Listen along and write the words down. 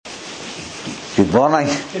Good morning.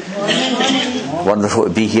 Good morning. Wonderful to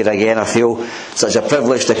be here again. I feel such a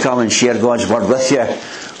privilege to come and share God's Word with you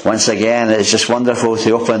once again. It's just wonderful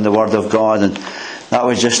to open the Word of God, and that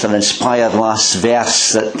was just an inspired last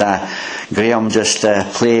verse that Graham just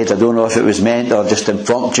played. I don't know if it was meant or just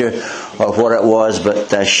impromptu or what it was,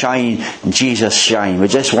 but shine, Jesus shine. We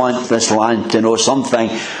just want this land to know something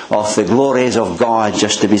of the glories of God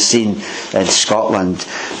just to be seen in Scotland.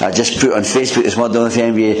 I just put on Facebook this morning, I don't know if any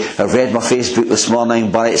of you have read my Facebook this morning,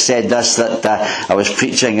 but it said this, that I was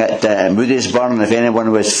preaching at Moodiesburn. If anyone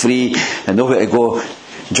was free and know where to go,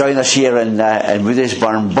 join us here in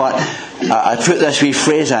Moodiesburn. But I put this wee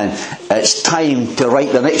phrase in: it's time to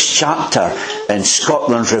write the next chapter in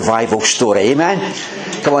Scotland's revival story. Amen?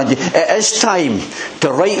 Come on, it is time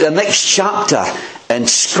to write the next chapter in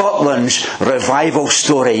Scotland's revival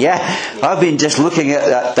story. Yeah, I've been just looking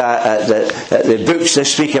at the books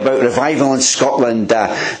this week about revival in Scotland,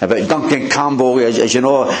 about Duncan Campbell. As you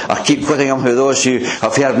know, I keep quoting him. For those who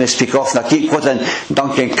have heard me speak often, I keep quoting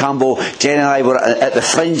Duncan Campbell. Jen and I were at the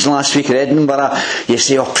Fringe last week in Edinburgh. You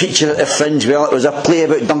say, "Oh, preaching at the Fringe." Well, it was a play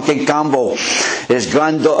about Duncan Campbell. His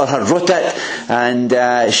granddaughter had wrote it,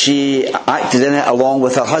 and she acted in it along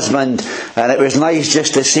with her husband, and it was nice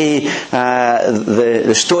just to see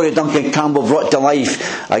the story of Duncan Campbell brought to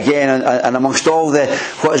life again, and amongst all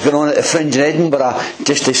what is going on at the Fringe in Edinburgh,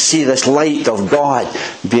 just to see this light of God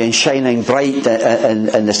being shining bright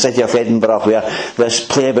in the city of Edinburgh, where this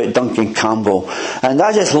play about Duncan Campbell. And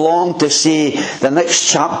I just long to see the next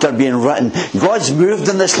chapter being written. God's moved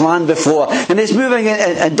in this land before, and He's moving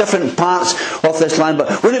in different parts of this land.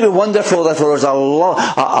 But wouldn't it be wonderful if there was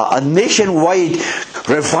a nationwide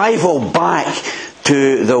revival back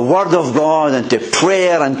to the Word of God and to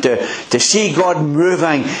prayer, and to see God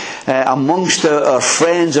moving amongst our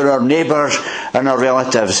friends and our neighbours and our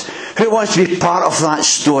relatives? Who wants to be part of that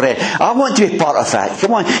story? I want to be part of that.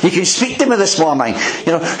 Come on, you can speak to me this morning.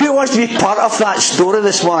 You know, who wants to be part of that story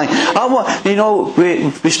this morning? I want, you know,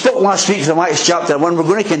 we spoke last week from Acts chapter 1. We're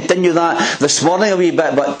going to continue that this morning a wee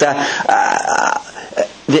bit, but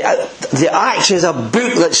the Acts is a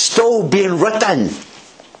book that's still being written.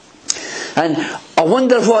 And I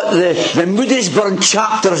wonder what the Moodiesburn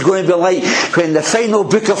chapter is going to be like when the final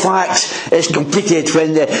book of Acts is completed,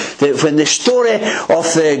 when the story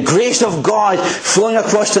of the grace of God flowing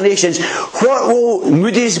across the nations. What will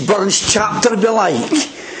Moodiesburn's chapter be like?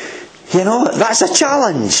 You know, that's a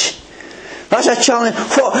challenge. That's a challenge.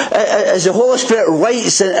 What, as the Holy Spirit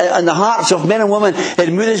writes in the hearts of men and women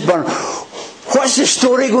in Moodiesburn, what's the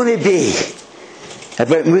story going to be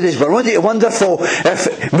about Moodiesburn? Wouldn't it be wonderful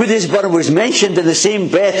if Moodiesburn was mentioned in the same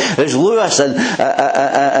breath as Lewis and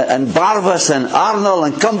Barvas and Arnold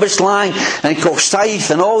and Cumberslang and Kilsyth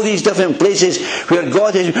and all these different places where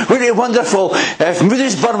God is? Wouldn't it be wonderful if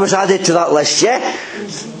Moodiesburn was added to that list? Yeah?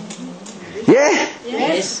 Yeah?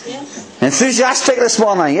 Yes. Enthusiastic this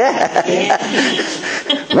morning, yeah?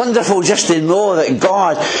 Wonderful just to know that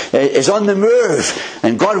God is on the move,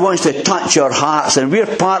 and God wants to touch our hearts, and we're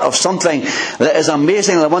part of something that is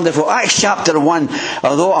amazingly wonderful. Acts chapter 1,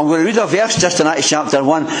 although I'm going to read a verse just in Acts chapter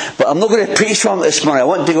 1, but I'm not going to preach from it this morning. I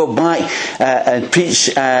want to go back and preach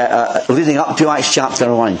leading up to Acts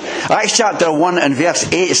chapter 1. Acts chapter 1 and verse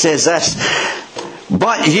 8 says this: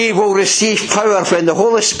 "But ye will receive power when the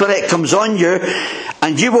Holy Spirit comes on you,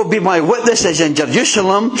 and you will be my witnesses in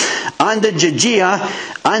Jerusalem and in Judea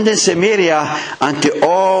and in Samaria and to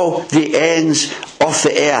all the ends of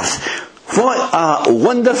the earth." What a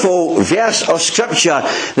wonderful verse of Scripture,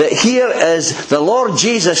 that here is the Lord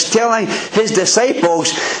Jesus telling His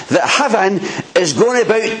disciples that heaven is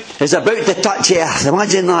about to touch earth.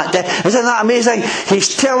 Imagine that. Isn't that amazing?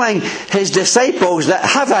 He's telling His disciples that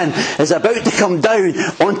heaven is about to come down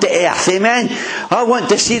onto earth. Amen? I want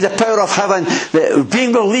to see the power of heaven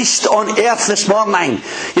being released on earth this morning.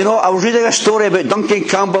 You know, I was reading a story about Duncan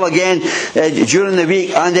Campbell again during the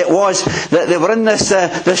week, and it was that they were in this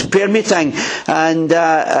prayer meeting, and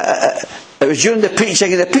it was during the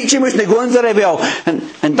preaching, and the preaching wasn't going very well,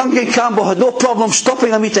 and Duncan Campbell had no problem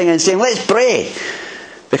stopping the meeting and saying, "Let's pray,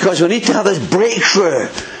 because we need to have this breakthrough.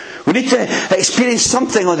 We need to experience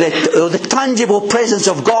something of the tangible presence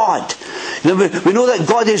of God." You know, we know that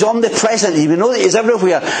God is omnipresent. We know that He's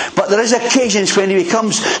everywhere. But there is occasions when He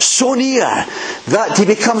becomes so near that He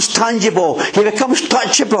becomes tangible. He becomes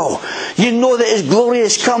touchable. You know that His glory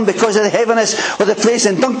has come because of the heaviness of the place.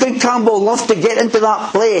 And Duncan Campbell loved to get into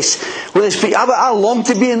that place with his feet. I long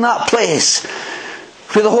to be in that place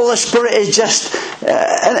where the Holy Spirit is just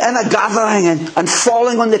in a gathering and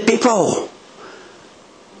falling on the people.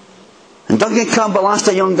 And Duncan Campbell asked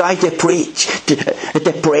a young guy to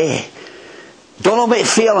pray. Donald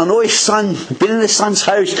McPhail, I know his son, been in his son's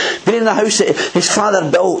house, been in the house that his father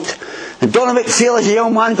built. And Donald McPhail, as a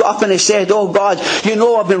young man, got up and he said, "Oh God, you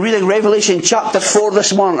know I've been reading Revelation chapter 4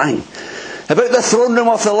 this morning. About the throne room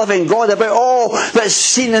of the living God, about all that's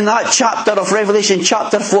seen in that chapter of Revelation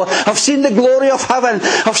chapter 4. I've seen the glory of heaven.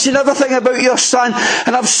 I've seen everything about your son.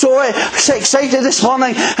 And I'm so excited this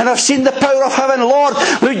morning. And I've seen the power of heaven. Lord,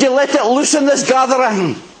 would you let it loose in this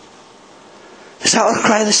gathering?" Is that our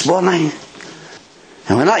cry this morning?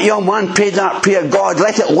 And when that young man prayed that prayer, God,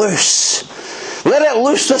 let it loose. Let it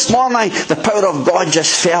loose this morning. The power of God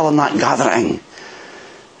just fell in that gathering.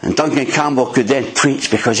 And Duncan Campbell could then preach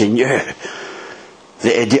because he knew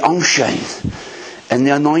the unction and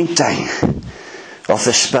the anointing of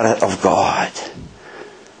the Spirit of God.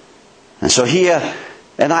 And so here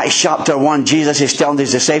in Acts chapter 1, Jesus is telling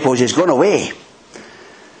his disciples he's going away.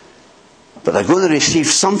 But they're going to receive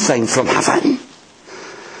something from heaven.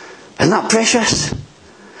 Isn't that precious?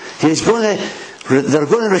 They're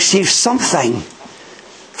going to receive something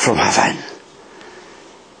from heaven.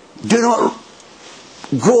 Do not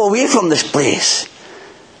go away from this place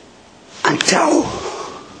until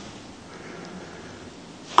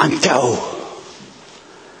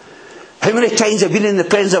how many times have you been in the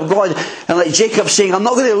presence of God and like Jacob saying, "I'm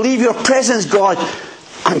not going to leave your presence, God,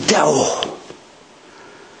 until."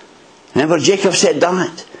 Remember Jacob said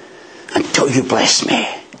that? Until you bless me.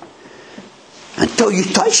 Until you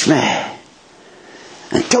touch me.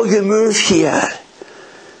 Until you move here.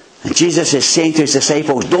 And Jesus is saying to his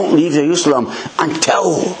disciples, don't leave Jerusalem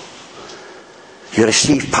until you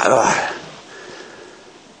receive power.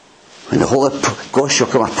 When the Holy Ghost shall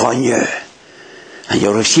come upon you. And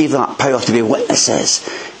you'll receive that power to be witnesses.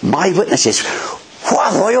 My witnesses.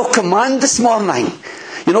 What a royal command this morning.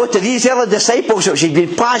 You know, to these early disciples, which had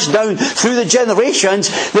been passed down through the generations,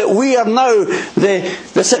 that we are now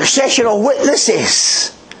the succession of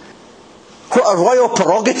witnesses. What a royal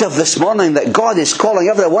prerogative this morning that God is calling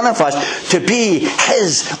every one of us to be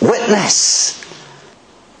His witness.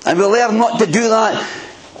 And we learn not to do that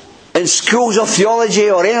in schools of theology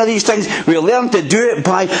or any of these things. We learn to do it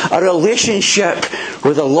by a relationship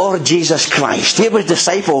with the Lord Jesus Christ. He was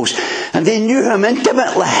disciples and they knew Him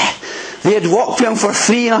intimately. They had walked with Him for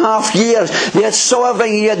 3.5 years. They had saw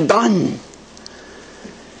everything He had done.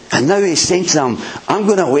 And now He's saying to them, I'm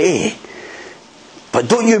going away. But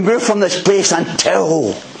don't you move from this place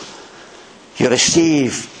until you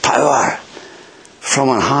receive power from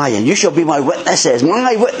on high. And you shall be my witnesses.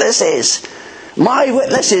 My witnesses. My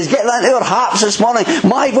witnesses. Get that in our hearts this morning.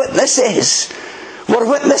 My witnesses. We're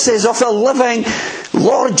witnesses of the living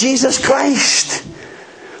Lord Jesus Christ.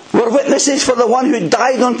 We're witnesses for the one who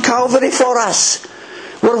died on Calvary for us.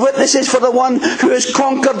 We're witnesses for the one who has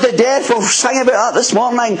conquered the death. We'll sing about that this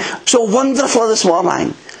morning. So wonderful this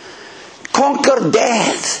morning. Conquered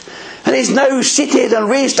death. And He's now seated and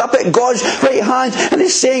raised up at God's right hand. And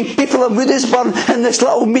He's saying, people in Woodisburn in this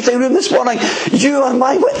little meeting room this morning, you are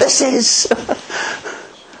my witnesses.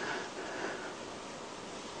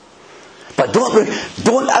 But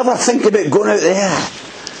don't ever think about going out there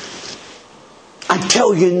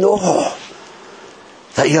until you know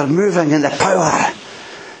that you're moving in the power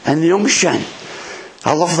and the unction.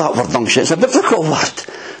 I love that word unction. It's a biblical word.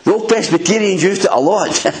 The old Presbyterians used it a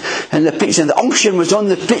lot in the picture. The unction was on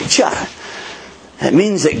the picture. It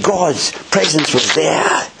means that God's presence was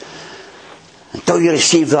there until you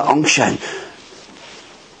receive that unction.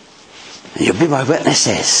 And you'll be my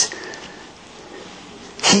witnesses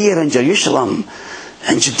here in Jerusalem,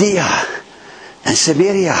 in Judea, in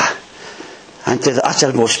Samaria, and to the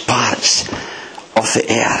uttermost parts of the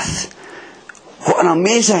earth. What an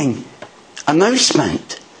amazing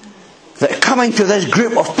announcement that coming to this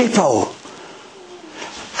group of people,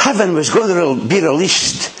 heaven was going to be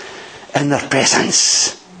released in their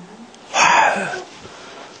presence. Wow.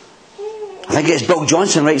 I think it's Bill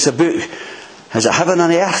Johnson writes a book, is it Heaven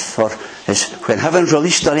on Earth? Or is when heaven's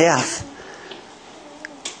released on earth?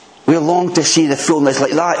 We long to see the fullness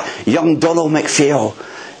like that. Young Donald McPhail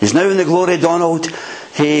is now in the glory. Donald,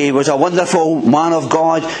 he was a wonderful man of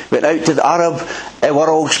God, went out to the Arab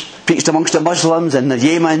world, preached amongst the Muslims in the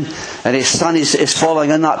Yemen, and his son is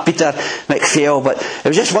following in that, Peter McPhail. But it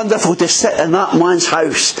was just wonderful to sit in that man's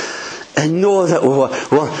house and know that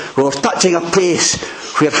we were touching a place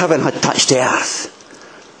where heaven had touched the earth.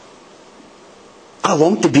 I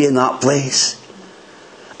long to be in that place.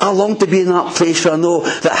 I long to be in that place where I know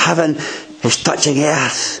that heaven is touching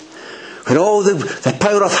earth. When all the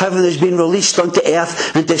power of heaven has been released onto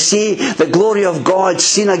earth, and to see the glory of God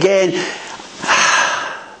seen again.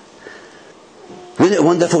 Wouldn't it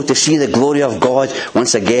wonderful to see the glory of God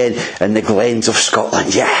once again in the glens of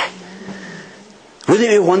Scotland? Yeah. Wouldn't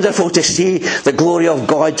it be wonderful to see the glory of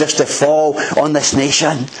God just to fall on this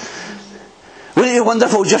nation? Wouldn't it be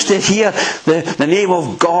wonderful just to hear the name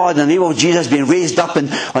of God, the name of Jesus being raised up on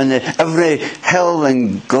every hill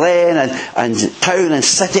and glen and town and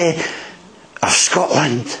city of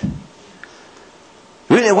Scotland?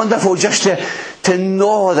 Wouldn't it be wonderful just to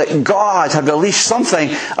know that God had released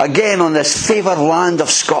something again on this favoured land of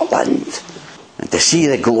Scotland, and to see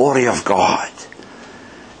the glory of God?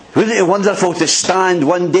 Wouldn't it be wonderful to stand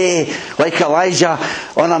one day like Elijah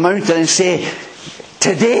on a mountain and say,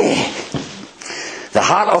 today the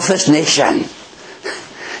heart of this nation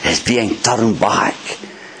is being turned back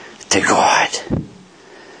to God.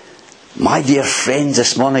 My dear friends,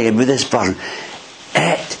 this morning in Witherspoon,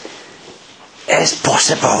 it is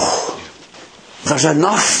possible. There's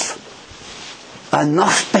enough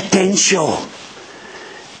potential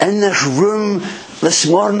in this room this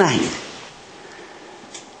morning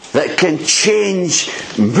that can change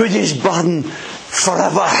Moodiesburn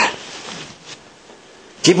forever.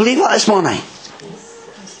 Do you believe that this morning?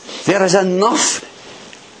 There is enough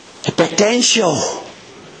potential.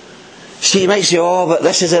 See, you might say, oh, but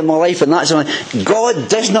this is in my life and that's in my life. God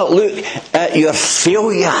does not look at your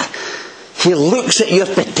failure. He looks at your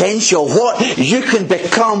potential. What you can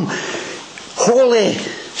become wholly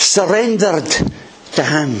surrendered to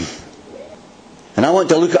Him. And I want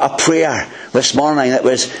to look at a prayer this morning that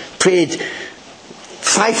was prayed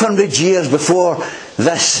 500 years before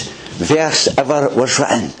this verse ever was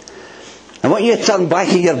written. I want you to turn back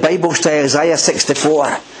in your Bibles to Isaiah 64.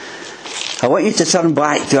 I want you to turn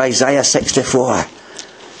back to Isaiah 64.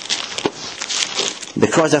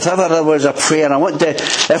 Because if ever there was a prayer, I want to,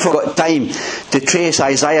 if we've got time, to trace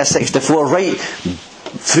Isaiah 64 right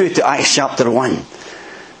through to Acts chapter 1.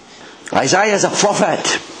 Isaiah is a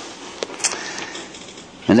prophet.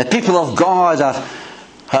 And the people of God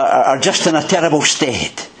are just in a terrible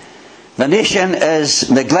state. The nation is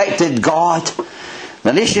neglected God.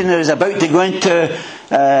 The nation is about to go into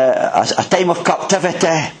a time of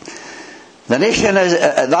captivity. The nation is,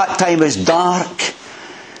 at that time is dark.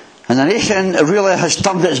 And the nation really has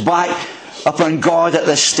turned its back upon God at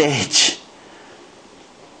this stage.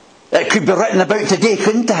 It could be written about today,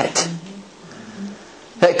 couldn't it?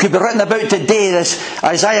 It could be written about today. This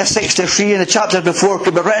Isaiah 63 and the chapters before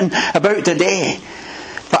could be written about today.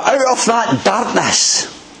 But out of that darkness,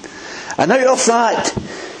 and out of that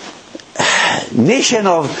nation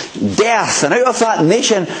of death, and out of that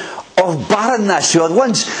nation of barrenness, who had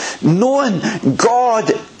once known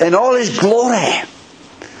God in all His glory,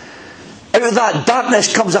 out of that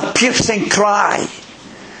darkness comes a piercing cry.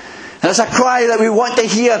 And it's a cry that we want to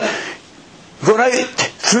hear going out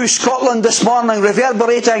through Scotland this morning,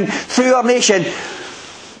 reverberating through our nation.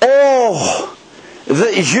 Oh,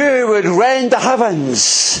 that you would rend the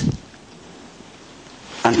heavens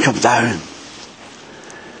and come down.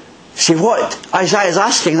 See, what Isaiah is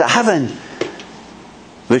asking, that heaven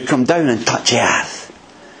would come down and touch earth.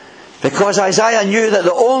 Because Isaiah knew that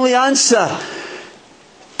the only answer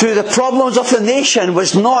to the problems of the nation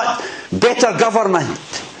was not better government,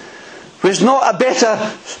 was not a better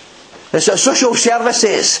social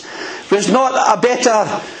services, was not a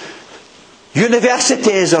better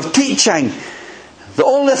universities or teaching. The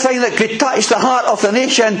only thing that could touch the heart of the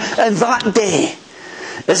nation in that day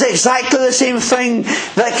is exactly the same thing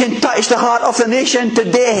that can touch the heart of the nation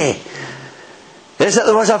today. Is that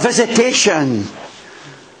there was a visitation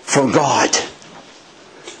from God.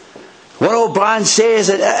 One old brand says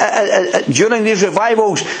that during these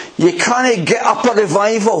revivals, you can't get up a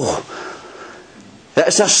revival.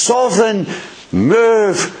 It's a sovereign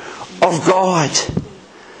move of God.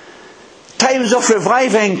 Times of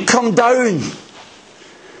reviving come down.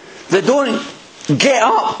 They don't get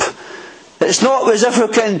up. It's not as if we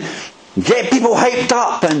can get people hyped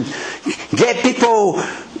up and get people...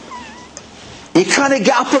 You can't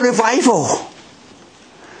get up a revival.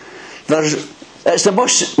 It's the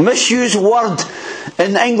most misused word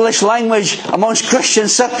in the English language amongst Christian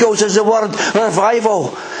circles is the word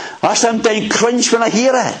revival. I sometimes cringe when I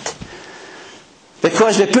hear it.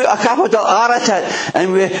 Because we put a capital R at it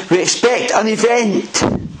and we expect an event.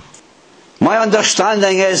 My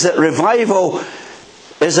understanding is that revival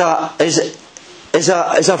is a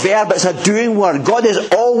verb, it's a doing word. God is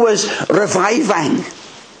always reviving.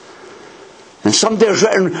 And somebody has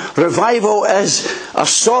written, revival is a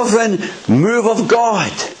sovereign move of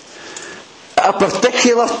God at a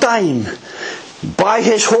particular time by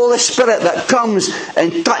His Holy Spirit that comes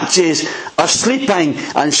and touches a sleeping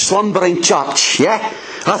and slumbering church. Yeah?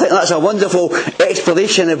 I think that's a wonderful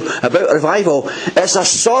explanation about revival. It's a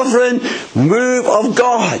sovereign move of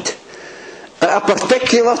God at a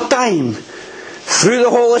particular time through the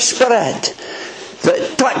Holy Spirit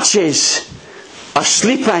that touches a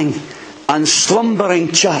sleeping and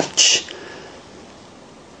slumbering church.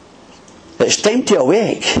 It's time to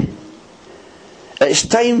awake. It's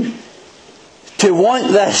time to want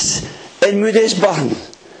this in Moodiesburn.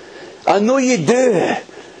 I know you do.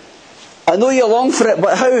 I know you long for it,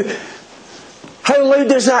 but how loud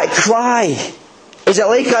does that cry? Is it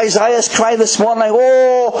like Isaiah's cry this morning?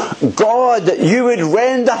 Oh God, that you would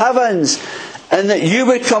rend the heavens and that you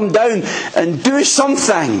would come down and do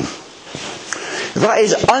something that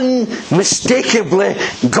is unmistakably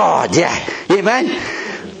God. Yeah, amen.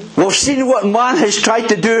 We've seen what man has tried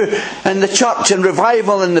to do in the church and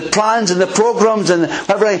revival and the plans and the programs and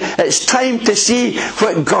everything. It's time to see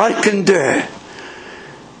what God can do.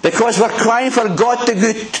 Because we're crying for God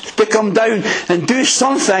to come down and do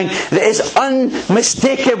something that is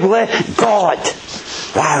unmistakably God.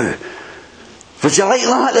 Wow. Would you like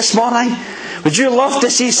that this morning? Would you love to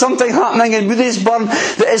see something happening in Moodiesburn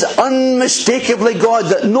that is unmistakably God,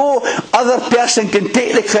 that no other person can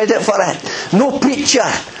take the credit for it? No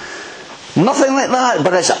preacher. Nothing like that,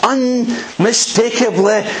 but it's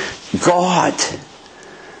unmistakably God.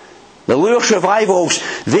 The Lewis revivals,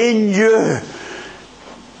 they knew.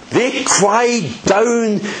 They cried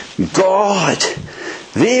down God.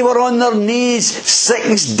 They were on their knees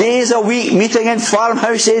 6 days a week meeting in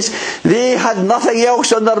farmhouses. They had nothing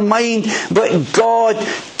else on their mind but God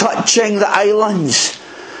touching the islands.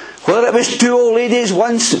 Whether it was two old ladies,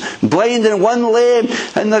 one blind and one lame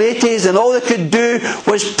in their 80s, and all they could do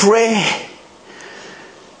was pray.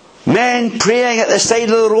 Men praying at the side of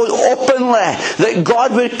the road openly that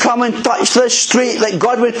God would come and touch this street, that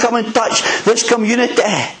God would come and touch this community.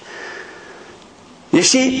 You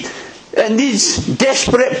see, it needs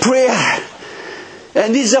desperate prayer.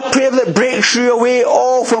 It needs a prayer that breaks you away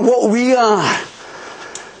all from what we are.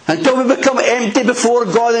 Until we become empty before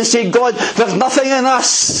God and say, God, there's nothing in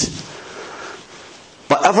us,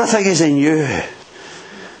 but everything is in you.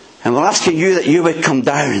 And we're asking you that you would come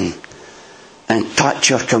down and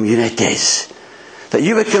touch our communities. That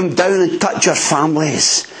you would come down and touch our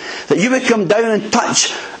families. That you would come down and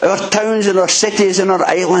touch our towns and our cities and our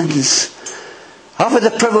islands. I've had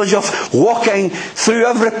the privilege of walking through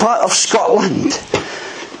every part of Scotland,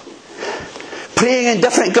 praying in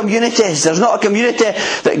different communities. There's not a community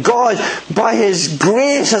that God, by His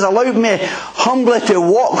grace, has allowed me humbly to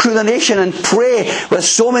walk through the nation and pray with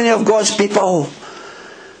so many of God's people.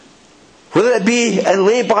 Whether it be in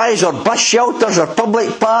laybys or bus shelters or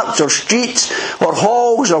public parks or streets or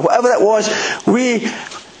halls or whatever it was,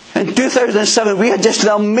 in 2007, we had just an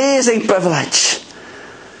amazing privilege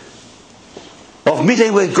of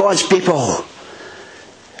meeting with God's people.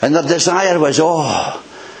 And their desire was,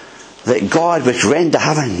 that God would rend the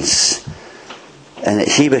heavens and that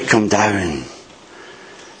He would come down.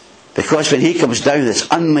 Because when He comes down, it's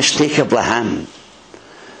unmistakably Him.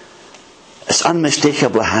 It's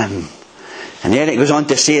unmistakably Him. And then it goes on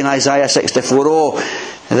to say in Isaiah 64,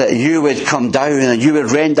 that you would come down and you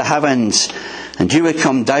would rend the heavens and you would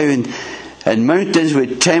come down and mountains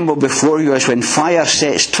would tremble before you as when fire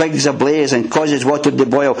sets twigs ablaze and causes water to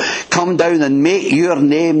boil. Come down and make your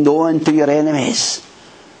name known to your enemies.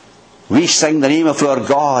 We sing the name of our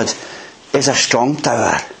God is a strong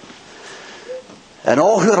tower. And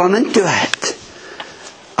all who run into it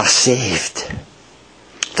are saved.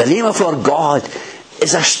 The name of our God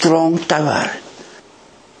is a strong tower.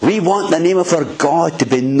 We want the name of our God to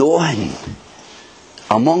be known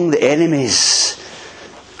among the enemies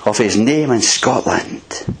of His name in Scotland.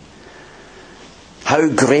 How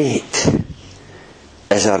great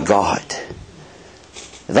is our God.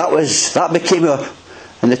 That became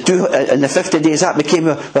in the 50 days, that became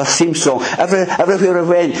our theme song. Everywhere we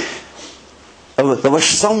went, there was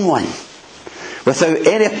someone, without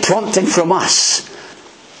any prompting from us.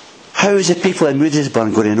 How is the people in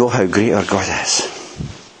Moodiesburn going to know how great our God is?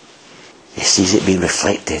 He sees it being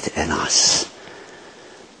reflected in us.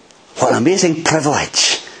 What an amazing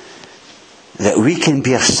privilege that we can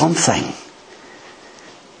bear something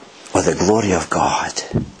with the glory of God.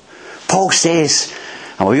 Paul says,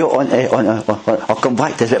 and I'll come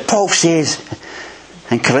back to this, but Paul says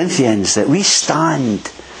in Corinthians that we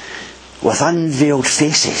stand with unveiled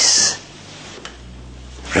faces,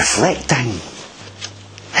 reflecting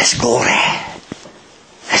His glory.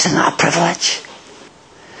 Isn't that a privilege?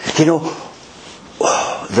 You know,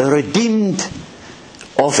 the redeemed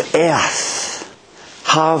of earth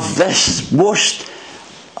have this most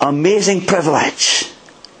amazing privilege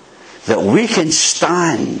that we can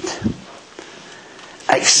stand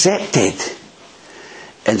accepted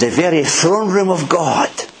in the very throne room of God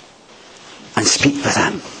and speak with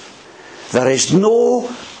Him. There is no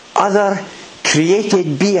other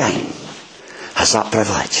created being has that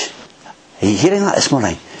privilege. Are you hearing that this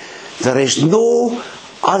morning? There is no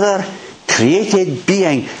other created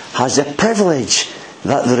being has the privilege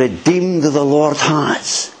that the redeemed of the Lord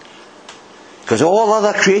has. Because all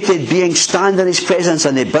other created beings stand in His presence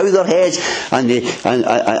and they bow their heads and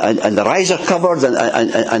their eyes are covered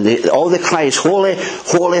and all they cry is holy,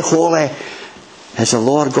 holy, holy is the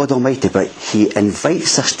Lord God Almighty. But He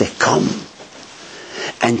invites us to come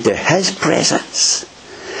into His presence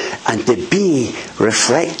and to be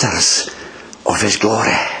reflectors of His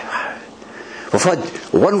glory. We've had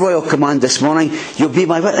one royal command this morning: you'll be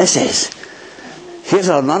my witnesses. Here's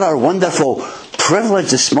another wonderful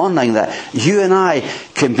privilege this morning, that you and I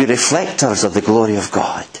can be reflectors of the glory of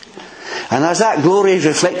God. And as that glory is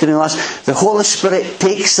reflected in us, the Holy Spirit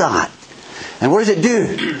takes that. And what does it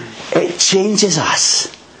do? It changes us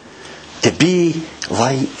to be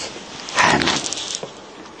like Him.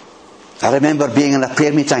 I remember being in a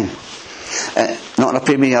prayer meeting. Not in a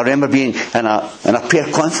prayer meeting, I remember being in a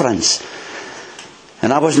prayer conference.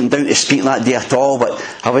 And I wasn't down to speak that day at all, but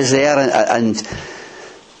I was there and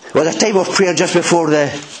it was a time of prayer just before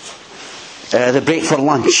the break for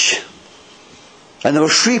lunch. And there were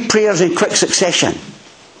 3 prayers in quick succession.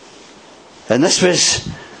 And this was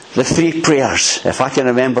the 3 prayers, if I can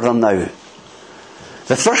remember them now.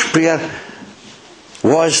 The first prayer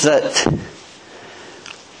was that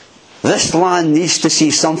this land needs to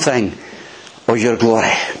see something of your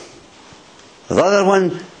glory. The other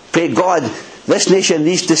one prayed, God, this nation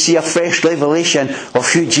needs to see a fresh revelation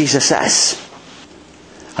of who Jesus is.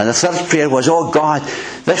 And the third prayer was, oh God,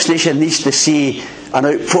 this nation needs to see an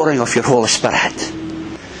outpouring of your Holy Spirit.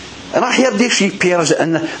 And I heard these 3 prayers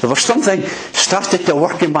and there was something started to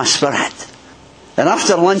work in my spirit. And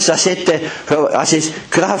after lunch I said,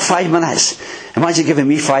 could I have 5 minutes? Imagine giving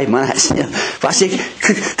me 5 minutes. But I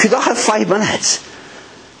said, could I have 5 minutes?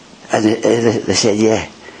 And they said, yeah.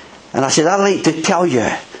 And I said, I'd like to tell you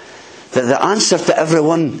that the answer to every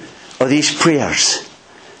one of these prayers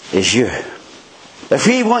is you. If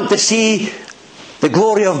we want to see the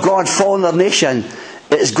glory of God fall on our nation,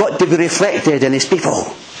 it's got to be reflected in His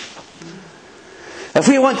people. If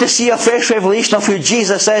we want to see a fresh revelation of who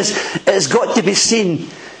Jesus is, it's got to be seen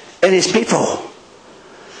in His people.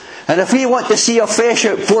 And if we want to see a fresh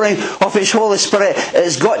outpouring of His Holy Spirit,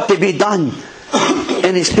 it's got to be done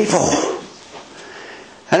in His people.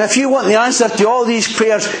 And if you want the answer to all these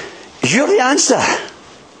prayers, you're the answer.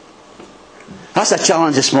 That's a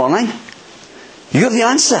challenge this morning. You're the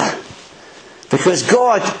answer. Because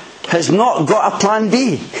God has not got a plan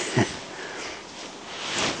B.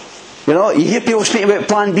 You know, you hear people speaking about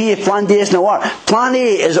plan B, plan D isn't work. Plan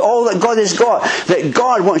A is all that God has got. That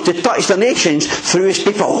God wants to touch the nations through His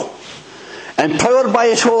people. Empowered by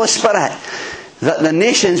His Holy Spirit, that the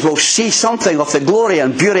nations will see something of the glory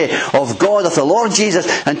and beauty of God, of the Lord Jesus,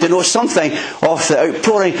 and to know something of the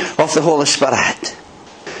outpouring of the Holy Spirit.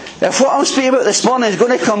 If what I'm speaking about this morning is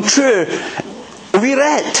going to come true, we're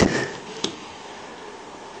it.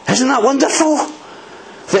 Isn't that wonderful?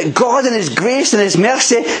 That God in His grace and His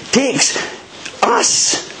mercy takes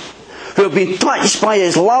us, who have been touched by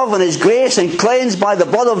His love and His grace and cleansed by the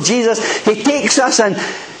blood of Jesus. He takes us and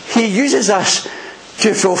He uses us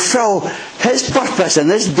to fulfill His purpose in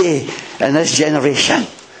this day and this generation.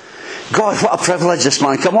 God, what a privilege this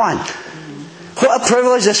morning. Come on. What a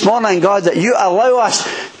privilege this morning, God, that you allow us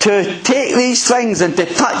to take these things and to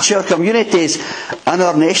touch our communities and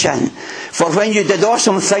our nation. For when you did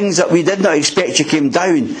awesome things that we did not expect, you came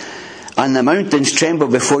down and the mountains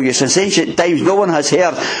trembled before you. Since ancient times no one has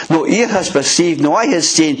heard, no ear has perceived, no eye has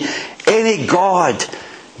seen any God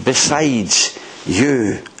besides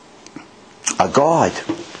you. A God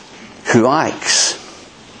who acts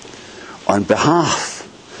on behalf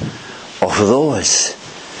of those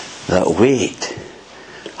that wait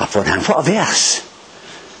upon Him. What a verse!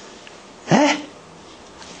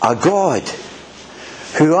 A God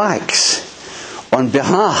who acts on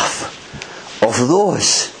behalf of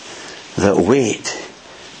those that wait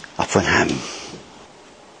upon Him.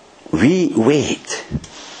 We wait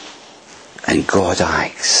and God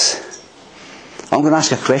acts. I'm going to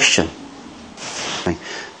ask a question.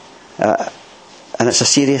 And it's a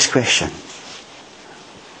serious question.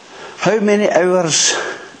 How many hours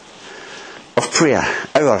of prayer,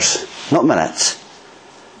 hours, not minutes,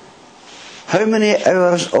 how many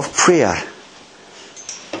hours of prayer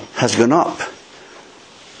has gone up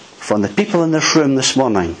from the people in this room this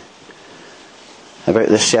morning about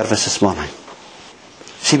this service this morning?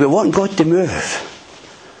 See, we want God to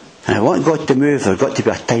move. And I want God to move, there's got to be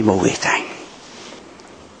a time of waiting.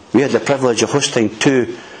 We had the privilege of hosting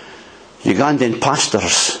 2 Ugandan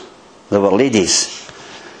pastors, they were ladies.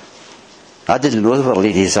 I didn't know they were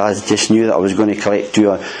ladies. I just knew that I was going to collect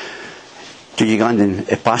two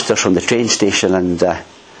Ugandan pastors from the train station, and I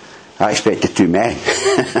expected two men.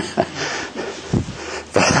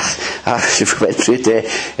 But I went through to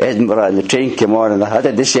Edinburgh and the train came on, and I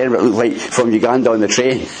didn't discern what it looked like from Uganda on the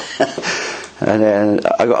train. And then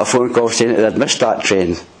I got a phone call saying that they'd missed that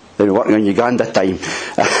train. They were working on Uganda time.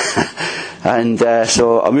 And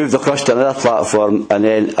so I moved across to another platform, and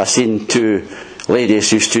then I seen two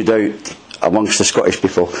ladies who stood out amongst the Scottish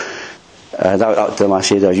people. And I went up to them, I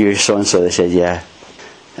said, "Are you so-and-so?" They said, "Yeah."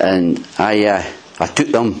 And I took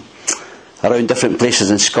them around different places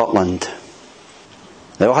in Scotland.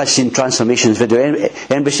 They all had seen Transformations video.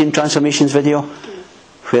 Anybody seen Transformations video?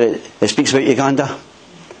 Where it speaks about Uganda?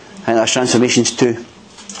 And that's Transformations 2.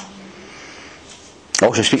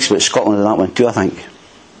 Also speaks about Scotland in that one too, I think.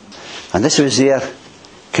 And this was their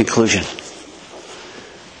conclusion.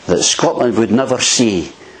 That Scotland would never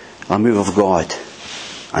see a move of God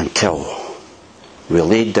until we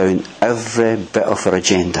laid down every bit of our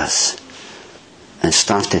agendas and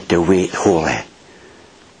started to wait wholly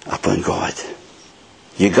upon God.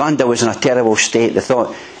 Uganda was in a terrible state. They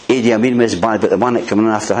thought Idi Amin was bad, but the one that came in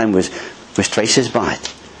after him was twice as bad.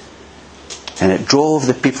 And it drove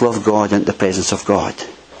the people of God into the presence of God.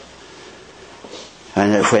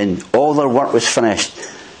 And when all their work was finished,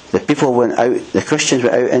 the people went out, the Christians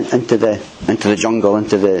went out into the jungle,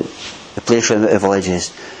 into the place around the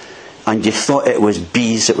villages, and you thought it was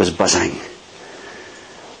bees that was buzzing.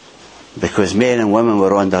 Because men and women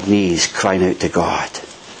were on their knees crying out to God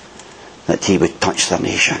that He would touch their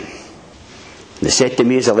nation. They said to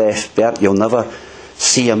me as I left, "Bert, you'll never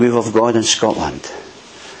see a move of God in Scotland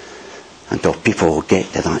until people will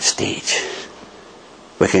get to that stage.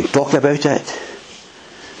 We can talk about it,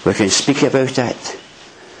 we can speak about it,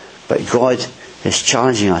 but God is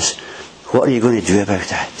challenging us. What are you going to do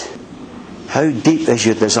about it? How deep is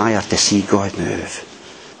your desire to see God move?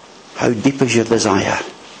 How deep is your desire?"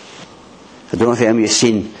 I don't know if any of you have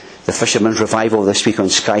seen the Fisherman's Revival this week on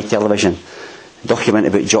Sky Television, a document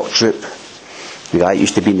about Jock Troop, the guy who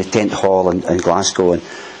used to be in the Tent Hall in Glasgow, and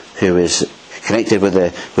who was connected with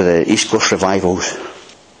the East Coast revivals.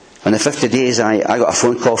 On the 50 days, I got a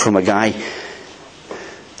phone call from a guy,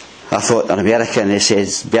 I thought an American, and he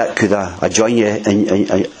says, "Bert, could I join you in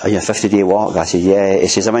your 50-day walk?" I said, "Yeah." He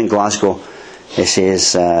says, "I'm in Glasgow." He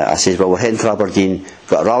says, I says, "Well, we're heading for Aberdeen,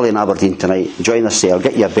 got a rally in Aberdeen tonight, join us there, I'll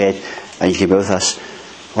get you a bed, and you can be with us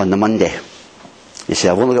on the Monday." He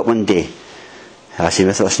said, "I've only got one day." I said,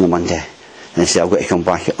 "With us on the Monday." And he said, "I've got to come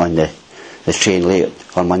back on the train late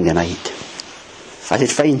on Monday night." I said,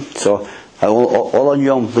 "Fine." So all I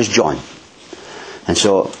knew him was John. And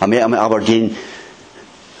so I met him at Aberdeen,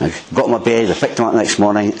 I got him a bed, I picked him up the next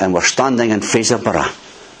morning, and we're standing in Fraserburgh.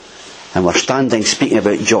 And we're standing speaking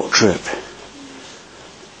about Jock Troop.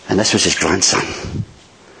 And this was his grandson.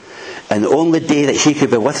 And the only day that he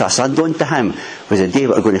could be with us, unknown to him, was the day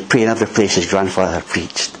we were going to pray in every place his grandfather had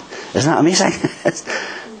preached. Isn't that amazing?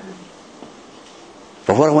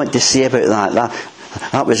 But what I want to say about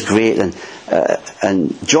that was great.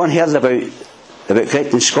 And John heard about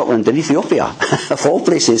connecting Scotland and Ethiopia. Of all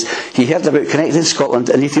places, he heard about connecting Scotland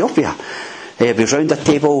and Ethiopia. He was round a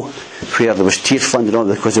table where there was tears funded on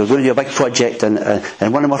because they were going to do a big project,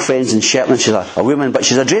 and one of my friends in Shetland, she's a woman, but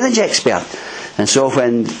she's a drainage expert. And so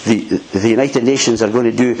when the United Nations are going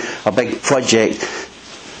to do a big project,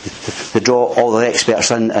 they draw all the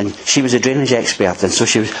experts in, and she was a drainage expert, and so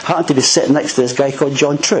she happened to be sitting next to this guy called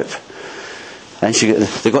John Troop. And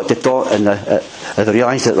they got to talk, and they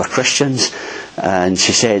realised that they were Christians. And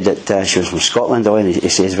she said that she was from Scotland. And he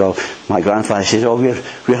says, "Well, my grandfather," says, "Oh,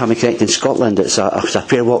 we're having connected in Scotland. It's a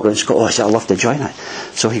prayer walk around Scotland." Oh, I said, "I'd love to join it."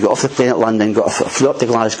 So he got off the plane at London, flew up to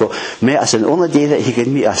Glasgow, met us, and the only day that he could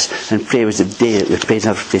meet us and pray was the day that we prayed in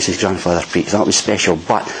every place his grandfather preached. That was special.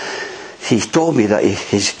 But he told me that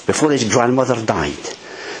before his grandmother died,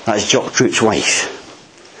 that's Jock Troop's wife,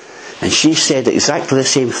 and she said exactly the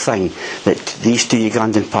same thing that these two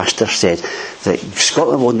Ugandan pastors said, that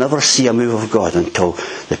Scotland will never see a move of God until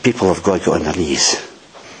the people of God got on their knees.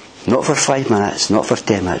 Not for 5 minutes, not for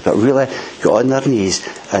 10 minutes, but really get on their knees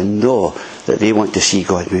and know that they want to see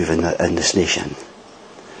God move in this nation.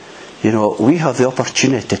 You know, we have the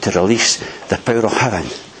opportunity to release the power of heaven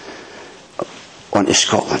onto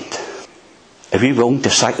Scotland. Are we willing to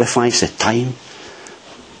sacrifice the time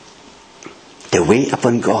to wait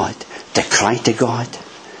upon God, to cry to God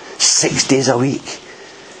 6 days a week?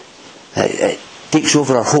 It takes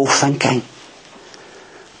over our whole thinking.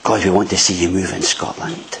 God, we want to see you move in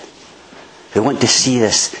Scotland. We want to see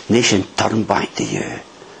this nation turn back to you.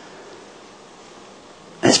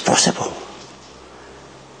 It's possible.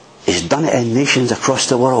 He's done it in nations across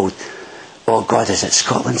the world. Oh God, is it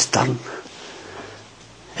Scotland's turn?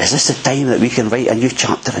 Is this the time that we can write a new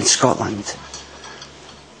chapter in Scotland?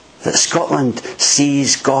 That Scotland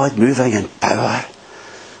sees God moving in power.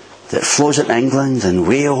 That flows in England and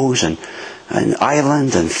Wales and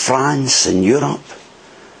Ireland and France and Europe.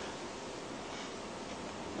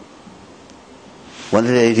 One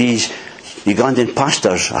of these Ugandan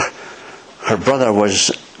pastors, her brother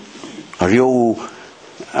was a real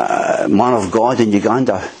man of God in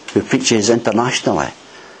Uganda who preaches internationally.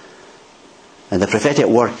 And the prophetic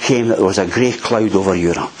word came that there was a grey cloud over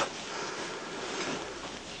Europe.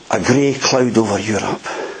 A grey cloud over Europe.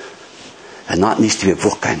 And that needs to be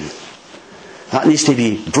broken. That needs to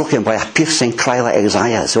be broken by a piercing cry like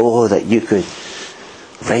Isaiah's. Oh, that you could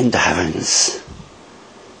rend the heavens.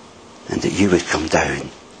 And that you would come down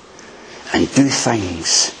and do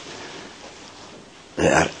things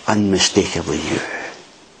that are unmistakably you.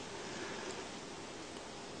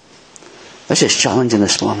 This is challenging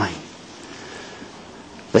this morning.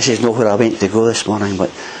 This is not where I went to go this morning,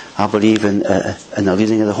 but I believe in the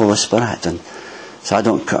leading of the Holy Spirit, and so I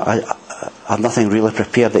have nothing really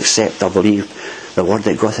prepared except I believe the word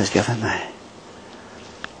that God has given me,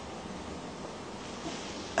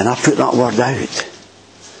 and I put that word out,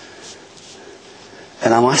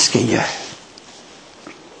 and I'm asking you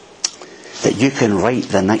that you can write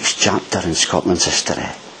the next chapter in Scotland's history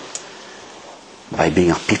by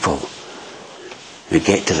being a people who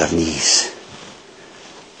get to their knees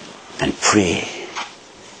and pray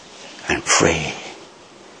and pray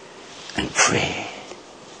and pray.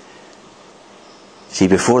 See,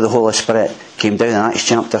 before the Holy Spirit came down in Acts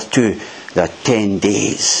chapter 2, there are 10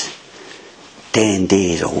 days. 10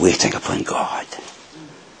 days of waiting upon God.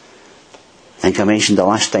 I think I mentioned the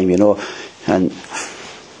last time, and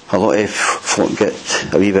a lot of folk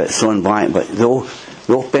get a wee bit thrown back, but the old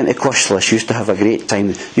Pentecostalists used to have a great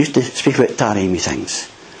time. They used to speak about tarry meetings.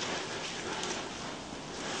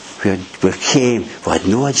 We came, we had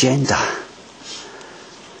no agenda.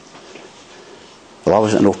 Well, I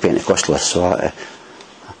wasn't an old Pentecostalist, so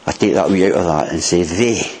I take that wee out of that and say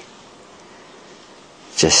they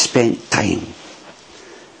just spent time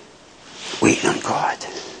waiting on God.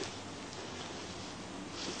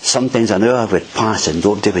 Sometimes an hour would pass and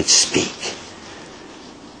nobody would speak,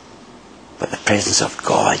 but the presence of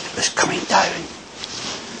God was coming down.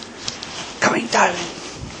 Coming down.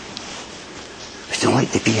 We don't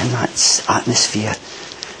like to be in that atmosphere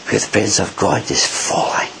where the presence of God is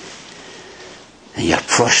falling. And you're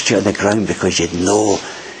prostrate on the ground because you know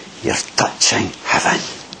you're touching heaven.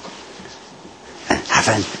 And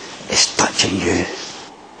heaven is touching you.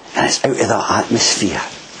 And it's out of that atmosphere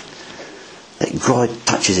that God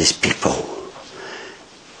touches his people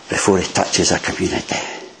before he touches a community.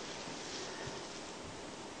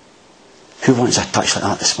 Who wants a touch like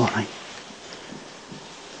that this morning?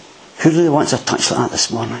 Who really wants a touch like that this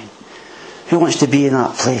morning? Who wants to be in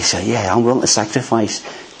that place? Yeah, I'm willing to sacrifice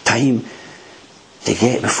time to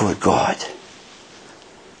get before God.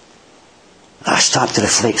 I start to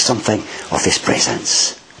reflect something of his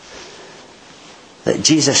presence. That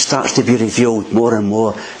Jesus starts to be revealed more and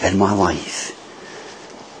more in my life.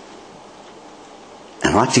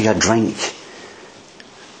 And when I take a drink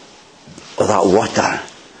of that water,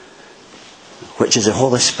 which is the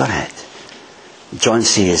Holy Spirit, John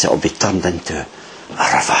says it will be turned into a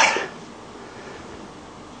river.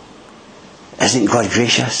 Isn't God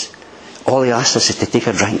gracious? All he asks us is to take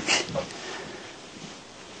a drink.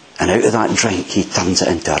 And out of that drink he turns it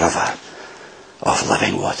into a river of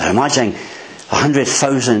living water. Imagine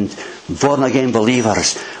 100,000 born again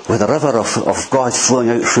believers with a river of God flowing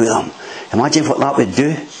out through them. Imagine what that would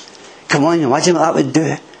do. Come on, imagine what that would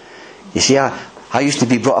do. You see, I used to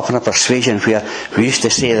be brought up in a persuasion where we used to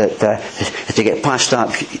say that to get past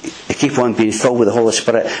that, to keep on being filled with the Holy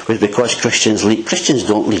Spirit was because Christians leak. Christians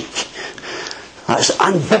don't leak. That's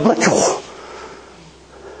unbiblical.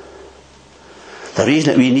 The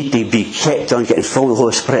reason that we need to be kept on getting filled with the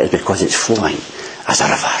Holy Spirit is because it's flowing as a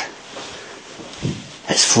river.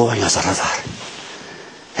 It's flowing as a river.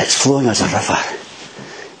 It's flowing as a river.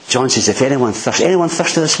 John says, if anyone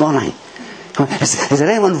thirsty this morning, is there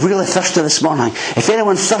anyone really thirsty this morning? If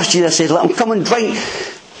anyone thirsts, Jesus says, let him come and drink.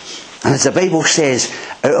 And as the Bible says,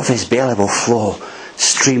 out of his belly will flow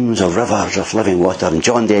streams of rivers of living water. And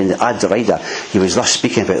John then adds the writer, he was thus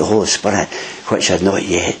speaking about the Holy Spirit, which had not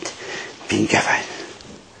yet been given.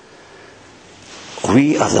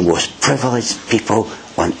 We are the most privileged people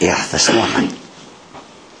on earth this morning.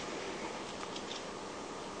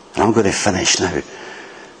 And I'm going to finish now.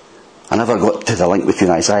 I never got to the link between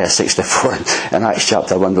Isaiah 64 and Acts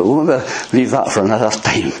chapter 1, but we'll leave that for another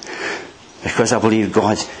time. Because I believe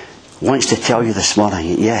God wants to tell you this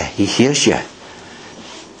morning, yeah, He hears you.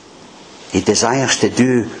 He desires to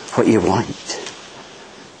do what you want.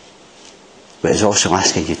 But He's also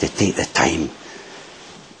asking you to take the time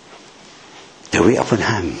to wait upon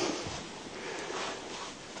Him.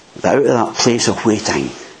 That out of that place of waiting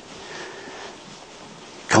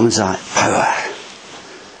comes that power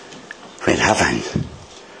when heaven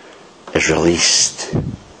is released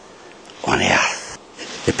on earth.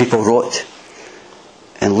 The people wrote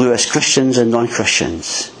in Lewis, Christians and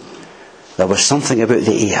non-Christians, there was something about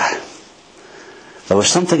the air. There was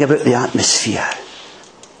something about the atmosphere.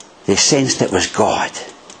 They sensed it was God.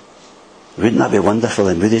 Wouldn't that be wonderful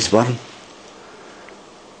in Moodiesburn?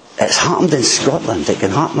 It's happened in Scotland. It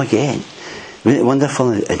can happen again. Wouldn't it be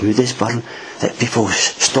wonderful in Moodiesburn that people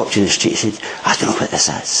stopped you in the street and said, I don't know what this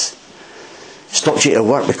is. Stopped you at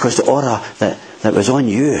work because the aura that was on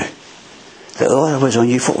you, the aura was on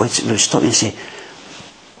you, would stop you and say,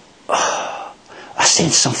 oh, I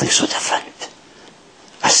sense something so different.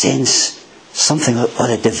 I sense something of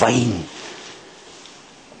the divine.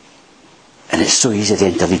 And it's so easy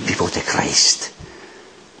then to lead people to Christ,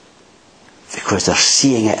 because they're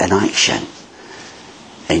seeing it in action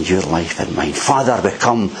in your life and mine. Father, we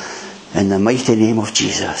come in the mighty name of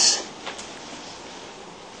Jesus.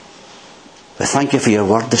 We thank you for your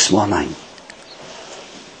word this morning.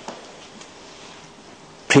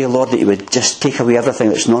 Pray, Lord, that you would just take away everything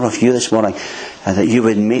that's not of you this morning, and that you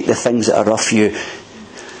would make the things that are of you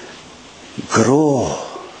grow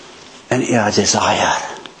into a desire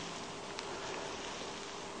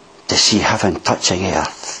to see heaven touching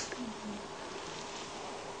earth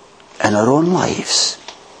in our own lives,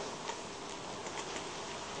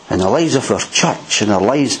 in the lives of our church, in the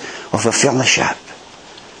lives of our fellowship,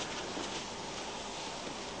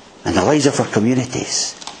 in the lives of our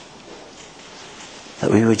communities,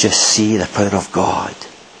 that we would just see the power of God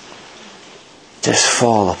just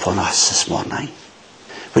fall upon us this morning.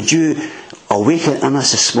 Would you awaken in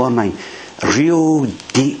us this morning real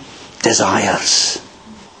deep desires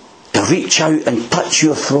to reach out and touch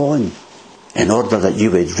your throne, in order that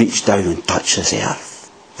you would reach down and touch this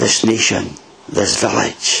earth, this nation, this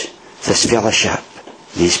village, this fellowship,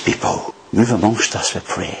 these people. Move amongst us, we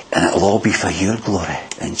pray. And it'll all be for your glory.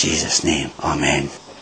 In Jesus' name. Amen.